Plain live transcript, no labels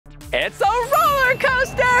It's a roller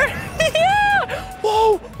coaster! Yeah!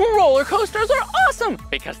 Whoa, roller coasters are awesome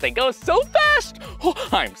because they go so fast. Oh,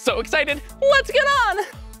 I'm so excited. Let's get on.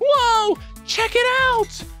 Whoa, check it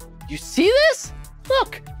out. You see this?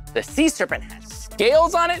 Look, the sea serpent has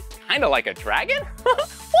scales on it, kind of like a dragon.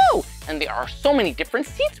 Whoa, and there are so many different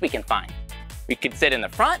seats we can find. We could sit in the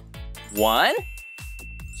front. 1,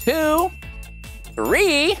 2,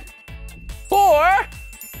 3, 4,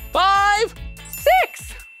 5,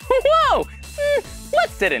 6. Whoa,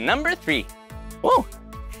 let's sit in number 3. Whoa,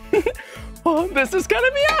 oh, this is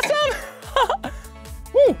gonna be awesome.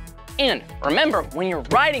 Woo. And remember, when you're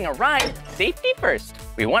riding a ride, safety first.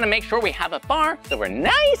 We wanna make sure we have a bar so we're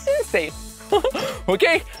nice and safe.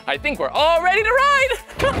 Okay, I think we're all ready to ride.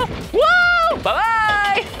 Whoa,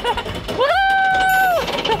 bye-bye. Whoa.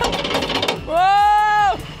 Whoa.